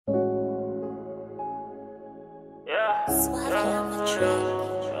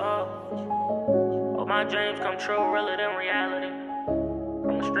Oh, my dreams come true, realer than reality.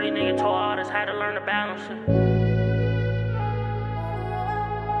 I'm a street nigga, told artists had to learn to balance it.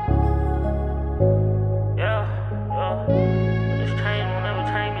 This chain won't never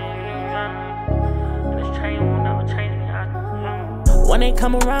change me. This chain won't never change me. When they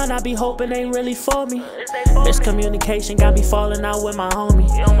come around, I be hoping they really for me. Miscommunication got me falling out with my homie.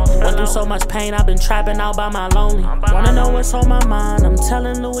 Went through so much pain, I've been trapping out by my lonely. Wanna know what's on my mind, I'm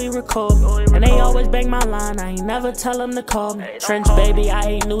telling Louis record me. And they always bang my line, I ain't never tell them to call me. Trench baby, I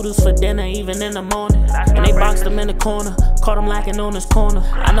ate noodles for dinner even in the morning. And they boxed him in the corner, caught him lacking on his corner.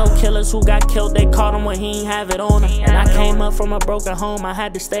 I know killers who got killed, they caught him when he ain't have it on him. And I came up from a broken home, I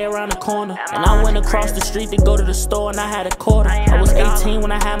had to stay around the corner. And I went across the street to go to the store and I had a quarter. I was 18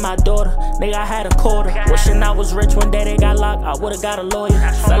 when I had my daughter, nigga I had a quarter. Wishing I was rich one day they got locked, I would've got a lawyer.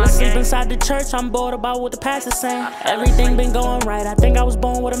 Fell asleep inside the church, I'm bored about what the pastor's saying. Everything been going right, I think I was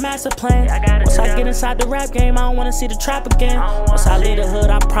born with a master plan. Once I get inside the rap game, I don't wanna see the trap again. Once I leave the hood,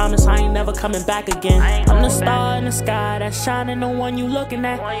 I promise I ain't never coming back again. I'm the star in the sky, that's shining, the one you looking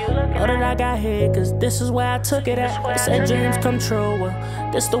at. Know that I got hit, cause this is where I took it at. They said dreams come true,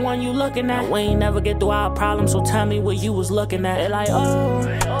 well, this the one you looking at. We ain't never get through our problems, so tell me what you was looking at. They like, oh,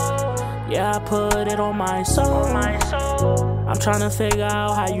 yeah, I put it on my soul. I'm tryna figure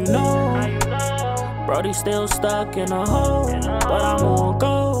out how you know. Brody still stuck in a hole, but I'm on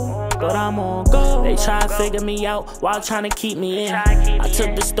go. They try to figure me out while trying to keep me in. I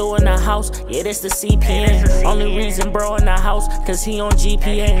took the store in the house, yeah, this the CPN. Only reason bro in the house, cause he on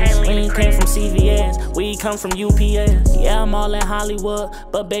GPS. We ain't came from CVS, we come from UPS. Yeah, I'm all in Hollywood,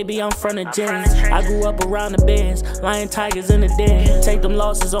 but baby, I'm from the gens. I grew up around the bends, lion tigers in the den. Take them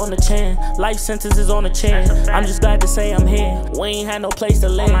losses on the chin, life sentences on the chin. I'm just glad to say I'm here, we ain't had no place to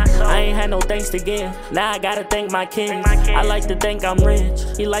live. I ain't had no thanks to give, now I gotta thank my kids. I like to think I'm rich,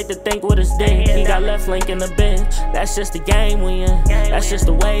 he like to think with his dick. He got left link in the bench, that's just the game we in. That's just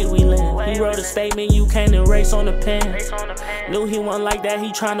the way we live. He wrote a statement you can't erase on the pen. Knew he wasn't like that,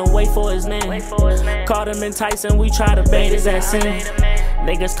 he tryna wait for his name. Caught him in Tyson, we try to bait his ass in.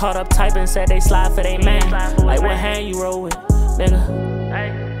 Niggas caught up typing, said they slide for they man. Like what hand you roll with,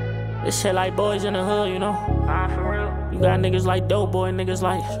 nigga? This shit like boys in the hood, you know. You got niggas like Dope Boy, niggas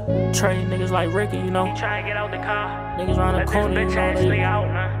like Trey, niggas like Ricky, you know. Niggas round the corner, you know, they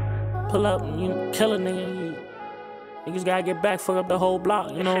pull up and you kill a nigga. Niggas gotta get back, fuck up the whole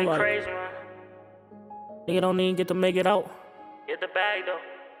block, you know. Like, nigga don't even get to make it out. Get the bag though.